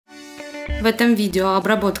В этом видео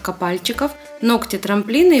обработка пальчиков, ногти,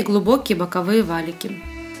 трамплины и глубокие боковые валики.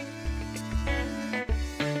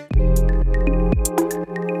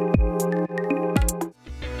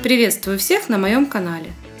 Приветствую всех на моем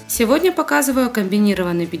канале. Сегодня показываю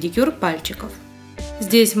комбинированный педикюр пальчиков.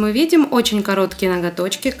 Здесь мы видим очень короткие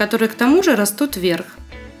ноготочки, которые к тому же растут вверх.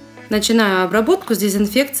 Начинаю обработку с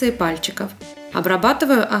дезинфекции пальчиков.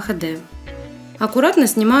 Обрабатываю АХД. Аккуратно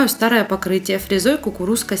снимаю старое покрытие фрезой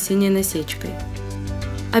кукурузко-синей насечкой.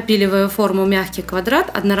 Опиливаю форму мягкий квадрат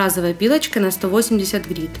одноразовой пилочкой на 180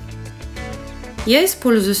 грит. Я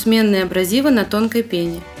использую сменные абразивы на тонкой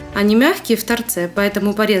пене. Они мягкие в торце,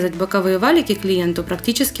 поэтому порезать боковые валики клиенту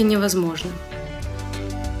практически невозможно.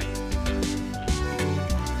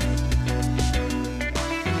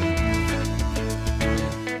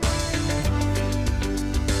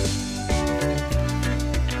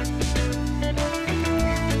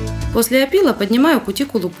 После опила поднимаю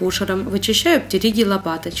кутикулу пушером, вычищаю птериги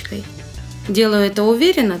лопаточкой. Делаю это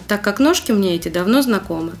уверенно, так как ножки мне эти давно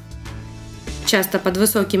знакомы. Часто под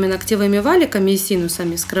высокими ногтевыми валиками и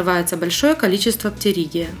синусами скрывается большое количество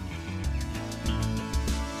птеригия.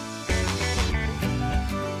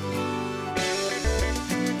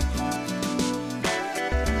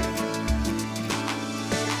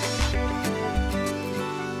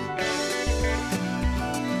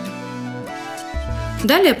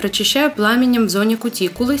 Далее прочищаю пламенем в зоне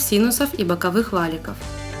кутикулы, синусов и боковых валиков.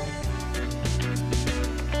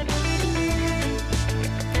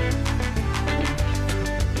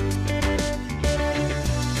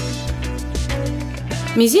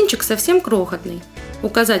 Мизинчик совсем крохотный.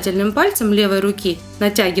 Указательным пальцем левой руки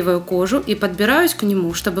натягиваю кожу и подбираюсь к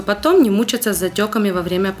нему, чтобы потом не мучиться с затеками во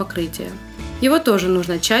время покрытия. Его тоже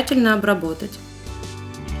нужно тщательно обработать.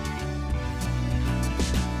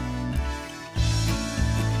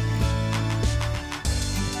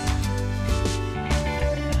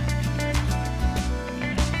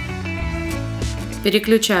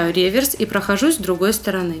 Переключаю реверс и прохожусь с другой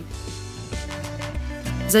стороны.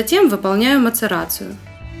 Затем выполняю мацерацию.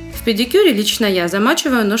 В педикюре лично я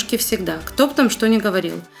замачиваю ножки всегда, кто бы там что ни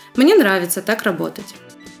говорил. Мне нравится так работать.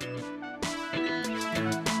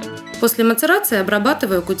 После мацерации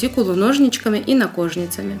обрабатываю кутикулу ножничками и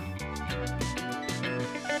накожницами.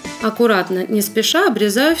 Аккуратно, не спеша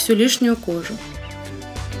обрезаю всю лишнюю кожу.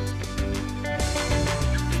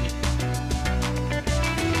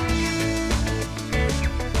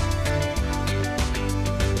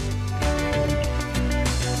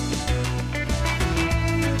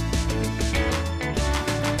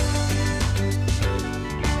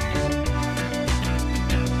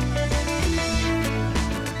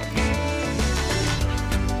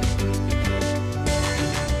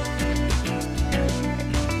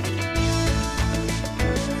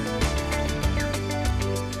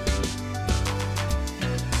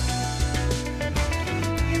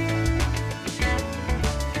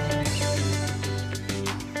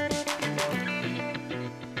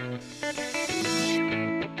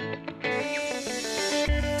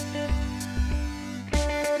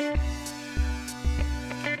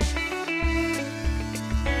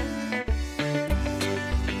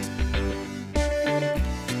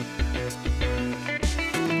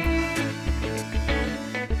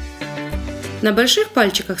 На больших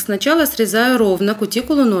пальчиках сначала срезаю ровно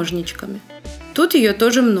кутикулу ножничками. Тут ее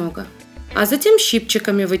тоже много. А затем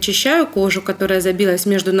щипчиками вычищаю кожу, которая забилась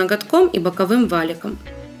между ноготком и боковым валиком.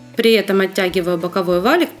 При этом оттягиваю боковой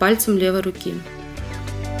валик пальцем левой руки.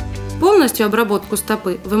 Полностью обработку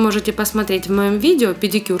стопы вы можете посмотреть в моем видео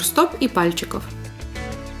 «Педикюр стоп и пальчиков».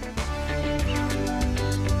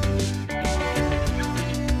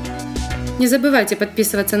 Не забывайте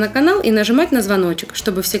подписываться на канал и нажимать на звоночек,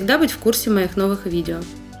 чтобы всегда быть в курсе моих новых видео.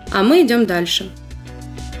 А мы идем дальше.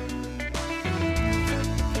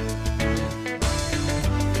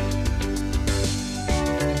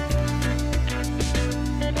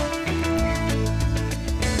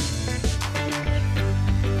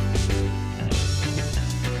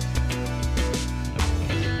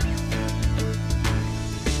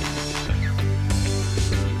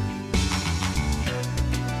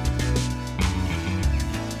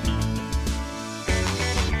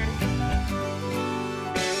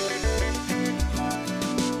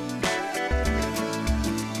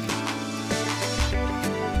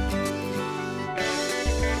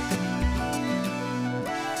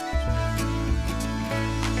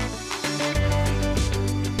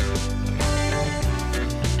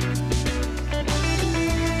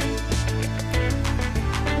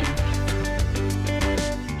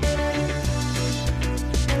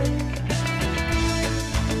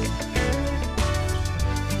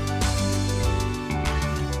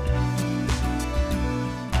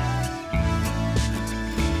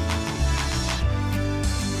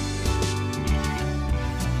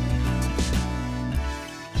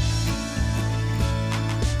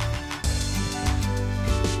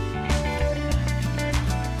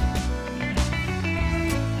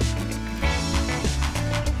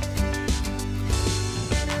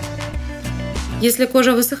 Если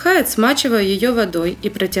кожа высыхает, смачиваю ее водой и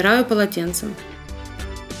протираю полотенцем.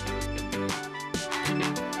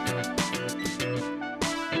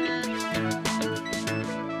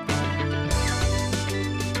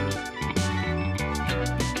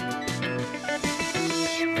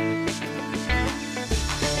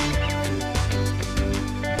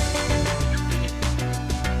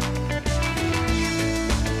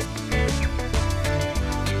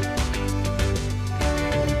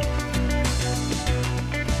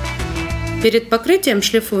 Перед покрытием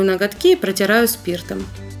шлифую ноготки и протираю спиртом.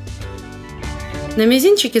 На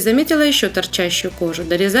мизинчике заметила еще торчащую кожу,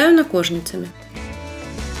 дорезаю накожницами.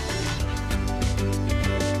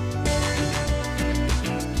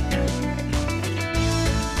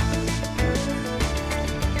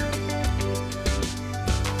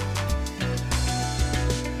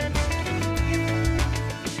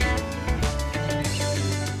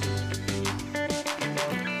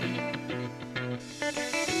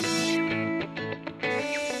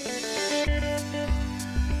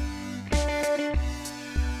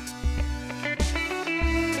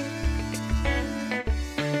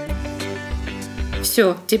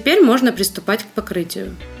 Все, теперь можно приступать к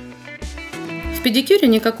покрытию. В педикюре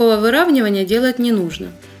никакого выравнивания делать не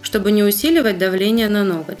нужно, чтобы не усиливать давление на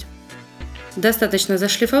ноготь. Достаточно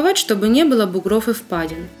зашлифовать, чтобы не было бугров и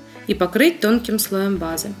впадин, и покрыть тонким слоем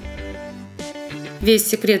базы. Весь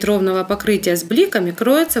секрет ровного покрытия с бликами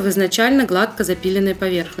кроется в изначально гладко запиленной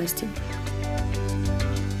поверхности.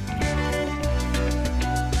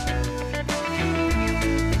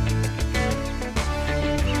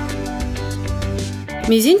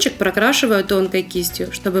 Мизинчик прокрашиваю тонкой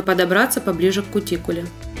кистью, чтобы подобраться поближе к кутикуле.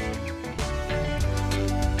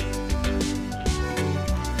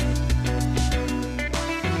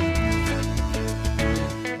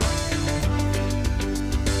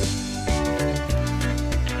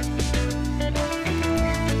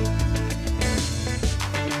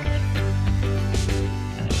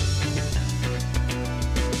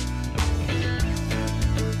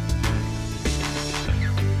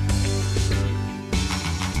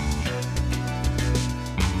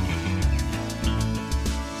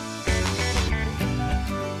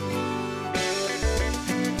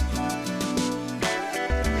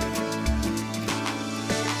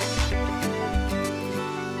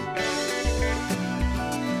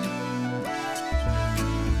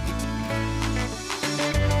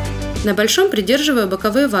 На большом придерживаю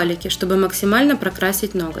боковые валики, чтобы максимально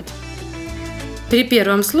прокрасить ноготь. При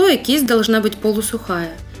первом слое кисть должна быть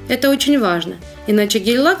полусухая. Это очень важно, иначе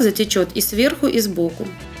гель-лак затечет и сверху, и сбоку.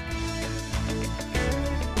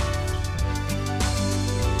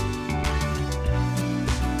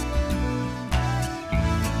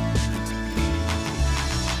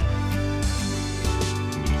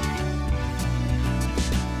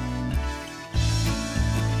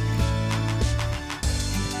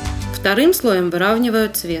 Вторым слоем выравниваю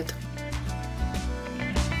цвет.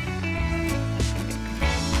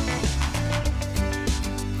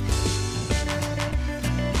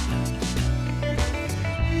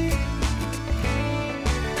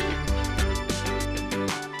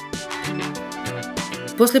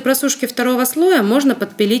 После просушки второго слоя можно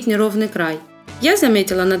подпилить неровный край. Я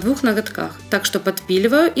заметила на 2 ноготках, так что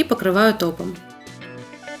подпиливаю и покрываю топом.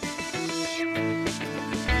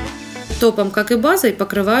 Топом, как и базой,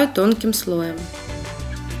 покрываю тонким слоем.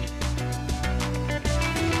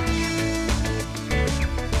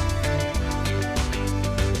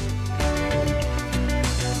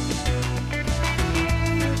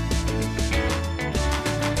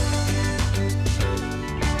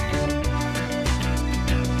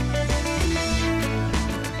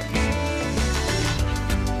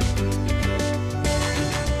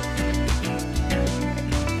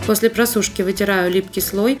 После просушки вытираю липкий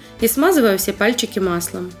слой и смазываю все пальчики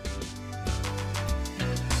маслом.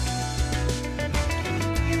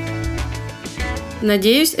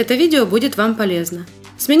 Надеюсь, это видео будет вам полезно.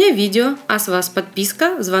 С меня видео, а с вас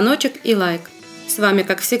подписка, звоночек и лайк. С вами,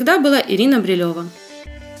 как всегда, была Ирина Брилева.